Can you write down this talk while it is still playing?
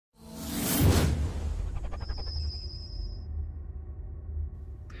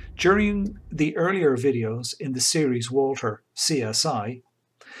During the earlier videos in the series Walter CSI,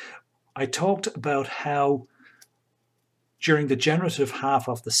 I talked about how during the generative half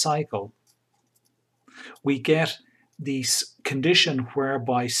of the cycle, we get this condition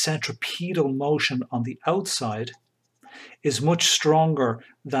whereby centripetal motion on the outside is much stronger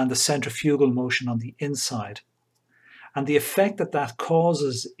than the centrifugal motion on the inside. And the effect that that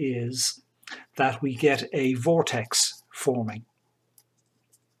causes is that we get a vortex forming.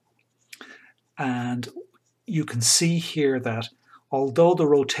 And you can see here that although the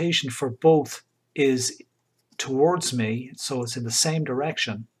rotation for both is towards me, so it's in the same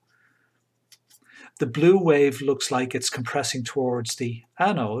direction, the blue wave looks like it's compressing towards the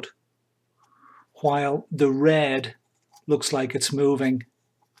anode, while the red looks like it's moving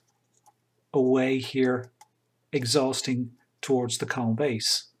away here, exhausting towards the cone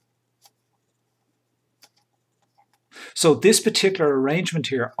base. So this particular arrangement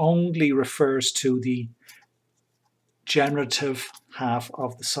here only refers to the generative half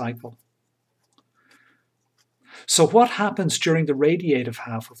of the cycle. So what happens during the radiative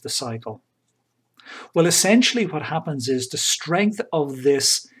half of the cycle? Well, essentially what happens is the strength of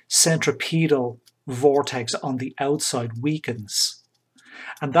this centripetal vortex on the outside weakens,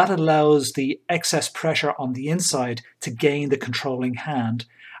 and that allows the excess pressure on the inside to gain the controlling hand,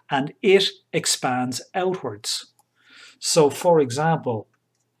 and it expands outwards. So for example,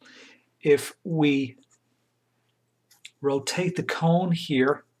 if we rotate the cone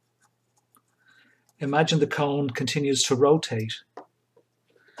here, imagine the cone continues to rotate.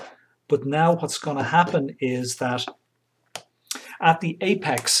 But now what's going to happen is that at the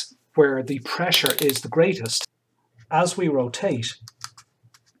apex, where the pressure is the greatest, as we rotate,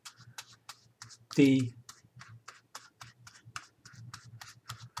 the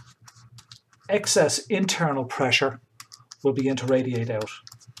excess internal pressure will begin to radiate out.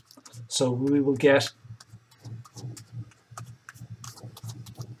 So we will get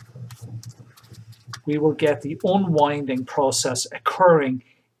the unwinding process occurring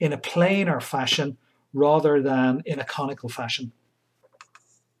in a planar fashion rather than in a conical fashion.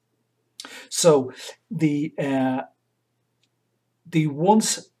 So the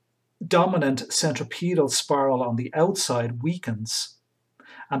once dominant centripetal spiral on the outside weakens,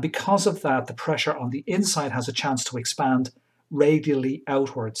 and because of that, the pressure on the inside has a chance to expand radially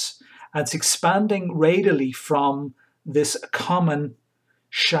outwards. And it's expanding radially from this common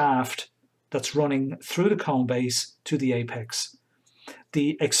shaft that's running through the cone base to the apex.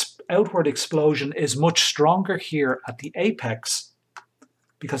 The outward explosion is much stronger here at the apex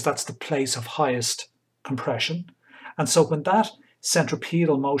because that's the place of highest compression. And so when that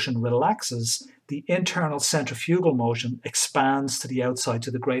centripetal motion relaxes, the internal centrifugal motion expands to the outside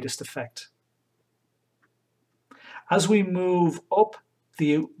to the greatest effect. As we move up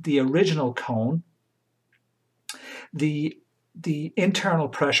the original cone, the internal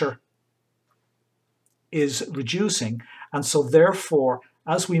pressure is reducing, and so therefore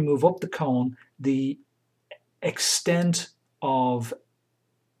as we move up the cone, the extent of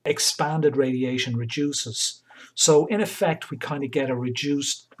expanded radiation reduces. So in effect we kind of get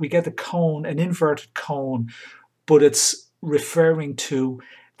the cone, an inverted cone, but it's referring to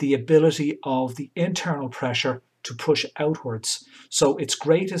the ability of the internal pressure to push outwards. So it's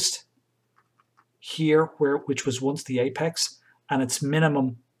greatest here, which was once the apex, and it's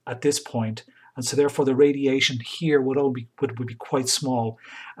minimum at this point. And so therefore the radiation here would be quite small.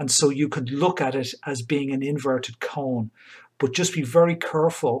 And so you could look at it as being an inverted cone. But just be very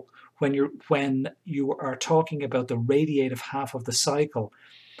careful when you are talking about the radiative half of the cycle,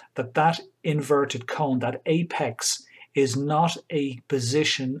 that inverted cone, that apex, is not a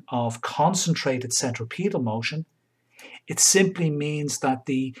position of concentrated centripetal motion. It simply means that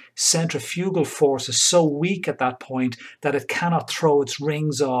the centrifugal force is so weak at that point that it cannot throw its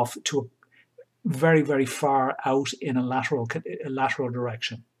rings off to a very, very far out in a lateral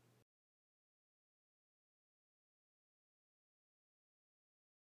direction.